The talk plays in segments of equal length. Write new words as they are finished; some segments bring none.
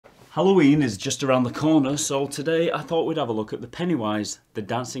Halloween is just around the corner, so today I thought we'd have a look at the Pennywise, the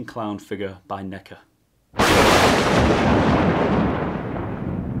dancing clown figure by Neca.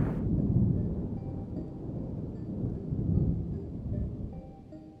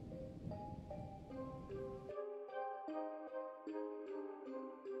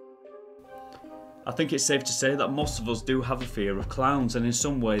 I think it's safe to say that most of us do have a fear of clowns, and in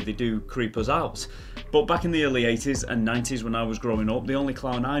some way they do creep us out. But back in the early 80s and 90s when I was growing up, the only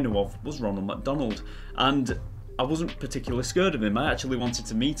clown I knew of was Ronald McDonald, and I wasn't particularly scared of him. I actually wanted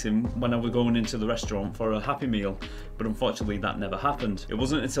to meet him when I was going into the restaurant for a Happy Meal, but unfortunately that never happened. It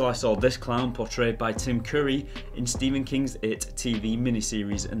wasn't until I saw this clown portrayed by Tim Curry in Stephen King's It TV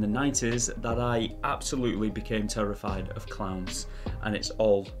miniseries in the 90s that I absolutely became terrified of clowns, and it's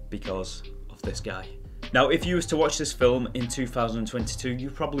all because of this guy. Now, if you was to watch this film in 2022, you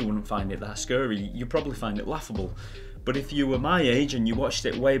probably wouldn't find it that scary. You'd probably find it laughable. But if you were my age and you watched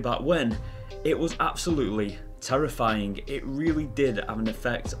it way back when, it was absolutely terrifying. It really did have an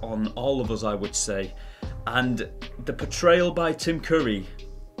effect on all of us, I would say. And the portrayal by Tim Curry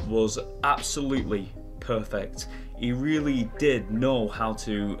was absolutely perfect. He really did know how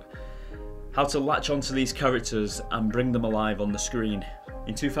to latch onto these characters and bring them alive on the screen.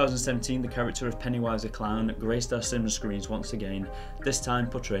 In 2017, the character of Pennywise the Clown graced our cinema screens once again, this time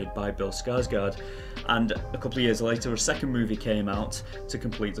portrayed by Bill Skarsgård. And a couple of years later, a second movie came out to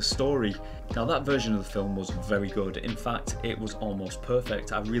complete the story. Now, that version of the film was very good. In fact, it was almost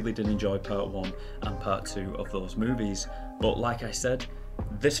perfect. I really did enjoy part 1 and part 2 of those movies. But like I said,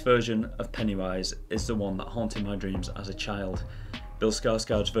 this version of Pennywise is the one that haunted my dreams as a child. Bill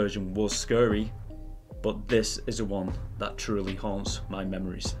Skarsgård's version was scary, but this is the one that truly haunts my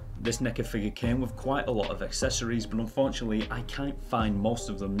memories. This Neca figure came with quite a lot of accessories, but unfortunately I can't find most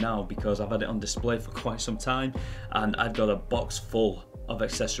of them now because I've had it on display for quite some time and I've got a box full of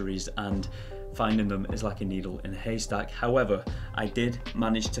accessories and finding them is like a needle in a haystack. However, I did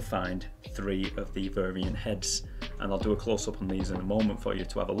manage to find 3 of the variant heads, and I'll do a close-up on these in a moment for you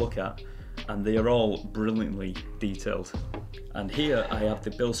to have a look at, and they are all brilliantly detailed. And here I have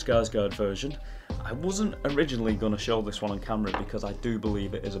the Bill Skarsgård version. I wasn't originally going to show this one on camera because I do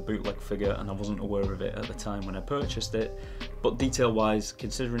believe it is a bootleg figure and I wasn't aware of it at the time when I purchased it, but detail wise,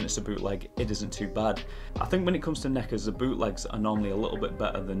 considering it's a bootleg, it isn't too bad. I think when it comes to NECAs, the bootlegs are normally a little bit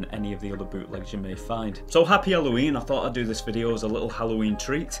better than any of the other bootlegs you may find. So happy Halloween. I thought I'd do this video as a little Halloween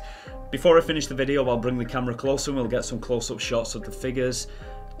treat. Before I finish the video, I'll bring the camera closer and we'll get some close-up shots of the figures,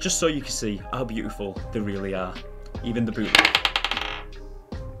 just so you can see how beautiful they really are, even the bootleg.